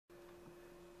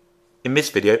In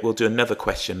this video, we'll do another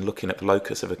question looking at the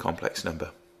locus of a complex number.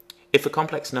 If a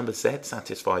complex number z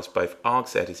satisfies both arg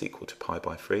z is equal to pi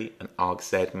by 3 and arg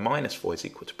z minus 4 is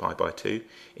equal to pi by 2,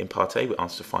 in part A we're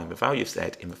asked to find the value of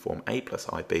z in the form a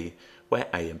plus ib, where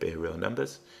a and b are real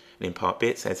numbers, and in part B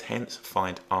it says hence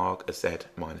find arg of z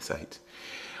minus 8.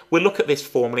 We'll look at this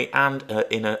formally and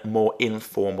in a more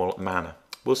informal manner.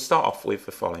 We'll start off with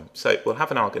the following. So we'll have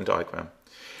an argon diagram.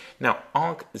 Now,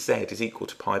 arg z is equal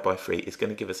to pi by 3 is going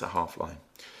to give us a half line.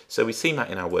 So we've seen that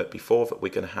in our work before that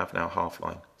we're going to have now a half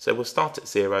line. So we'll start at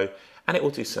 0 and it will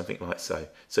do something like so.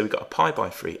 So we've got a pi by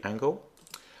 3 angle.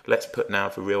 Let's put now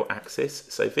the real axis.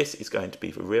 So this is going to be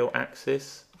the real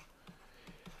axis.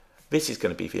 This is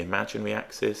going to be the imaginary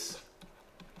axis.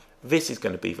 This is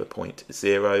going to be the point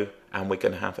 0, and we're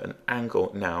going to have an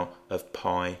angle now of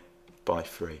pi by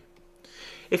 3.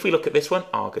 If we look at this one,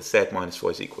 arg of z minus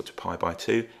 4 is equal to pi by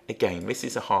 2. Again, this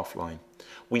is a half line.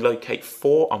 We locate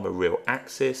 4 on the real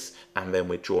axis, and then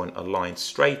we're drawing a line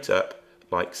straight up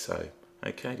like so.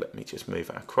 Okay, let me just move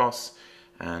that across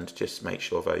and just make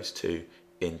sure those two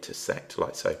intersect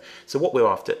like so. So what we're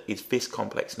after is this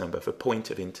complex number, the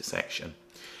point of intersection.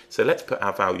 So let's put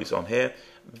our values on here.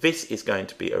 This is going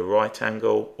to be a right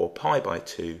angle, or pi by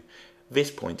 2. This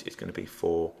point is going to be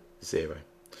 4, 0.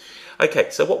 Okay,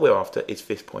 so what we're after is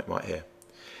this point right here.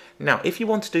 Now, if you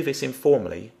want to do this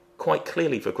informally, quite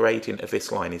clearly the gradient of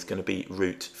this line is going to be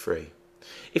root 3.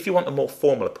 If you want a more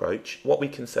formal approach, what we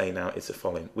can say now is the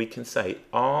following. We can say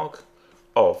arg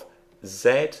of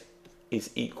z is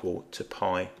equal to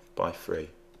pi by 3.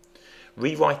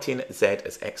 Rewriting z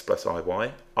as x plus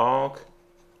iy, arg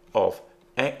of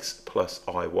x plus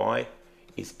iy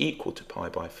is equal to pi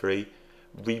by 3.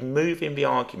 Removing the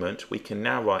argument, we can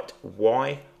now write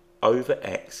y over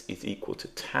x is equal to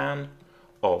tan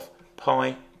of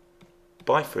pi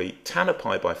by 3. Tan of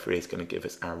pi by 3 is going to give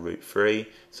us our root 3.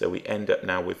 So we end up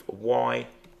now with y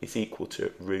is equal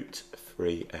to root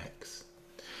 3x.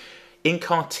 In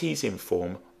Cartesian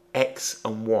form, x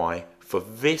and y for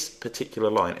this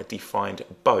particular line are defined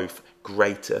both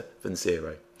greater than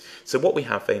 0. So what we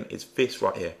have then is this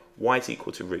right here, y is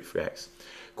equal to root 3x.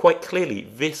 Quite clearly,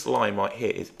 this line right here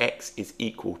is x is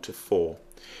equal to 4.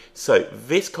 So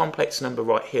this complex number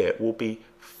right here will be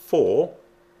 4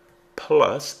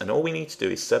 plus, and all we need to do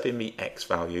is sub in the x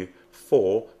value,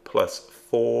 4 plus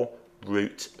 4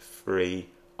 root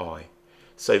 3i.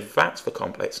 So that's the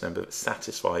complex number that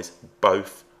satisfies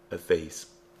both of these.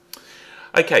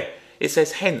 Okay, it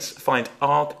says hence find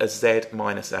arg of z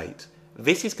minus 8.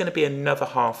 This is going to be another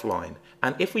half line,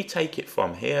 and if we take it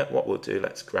from here, what we'll do,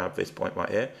 let's grab this point right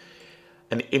here.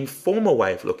 An informal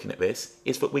way of looking at this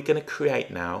is that we're going to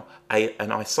create now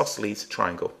an isosceles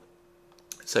triangle.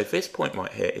 So this point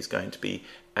right here is going to be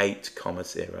 8,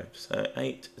 0. So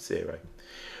 8, 0.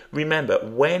 Remember,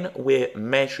 when we're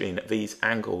measuring these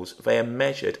angles, they are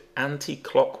measured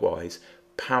anti-clockwise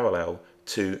parallel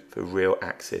to the real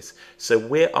axis. So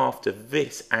we're after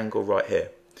this angle right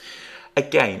here.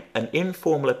 Again, an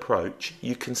informal approach,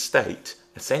 you can state,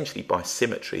 essentially by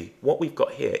symmetry, what we've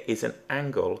got here is an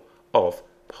angle of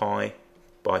pi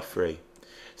by 3.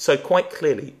 So quite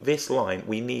clearly, this line,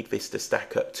 we need this to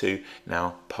stack up to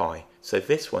now pi. So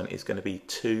this one is going to be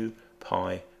 2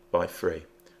 pi by 3.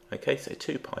 Okay, so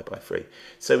 2 pi by 3.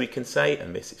 So we can say,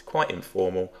 and this is quite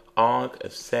informal, arg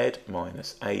of z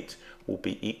minus 8 will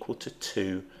be equal to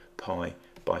 2 pi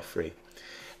by 3.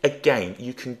 Again,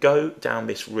 you can go down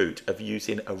this route of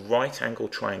using a right angle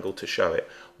triangle to show it.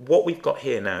 What we've got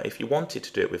here now, if you wanted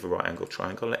to do it with a right angle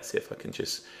triangle, let's see if I can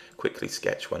just quickly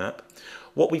sketch one up.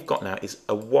 What we've got now is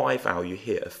a y value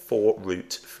here of 4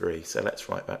 root 3. So let's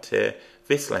write that here.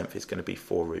 This length is going to be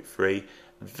 4 root 3.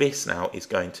 This now is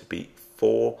going to be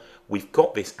 4. We've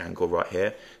got this angle right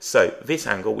here. So this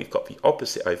angle, we've got the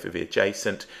opposite over the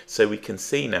adjacent. So we can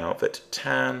see now that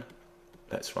tan,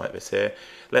 let's write this here.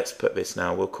 Let's put this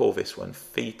now, we'll call this one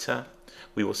theta.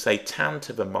 We will say tan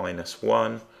to the minus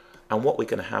 1. And what we're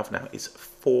going to have now is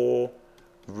 4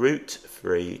 root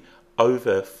 3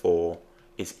 over 4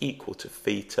 is equal to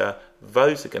theta.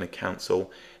 Those are going to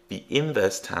cancel. The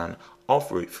inverse tan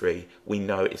of root 3 we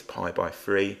know is pi by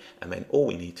 3. And then all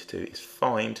we need to do is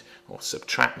find or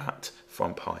subtract that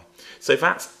from pi. So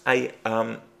that's a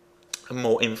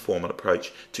more informal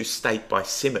approach to state by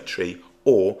symmetry,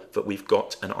 or that we've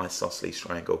got an isosceles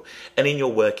triangle. And in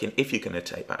your working, if you're going to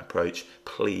take that approach,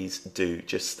 please do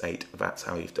just state that's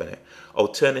how you've done it.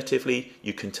 Alternatively,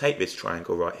 you can take this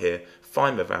triangle right here,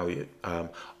 find the value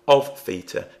of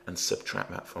theta and subtract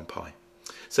that from pi.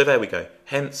 So there we go.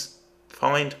 Hence,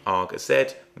 find arg of z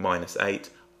minus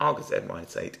 8. Arg of z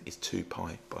minus 8 is 2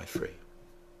 pi by 3.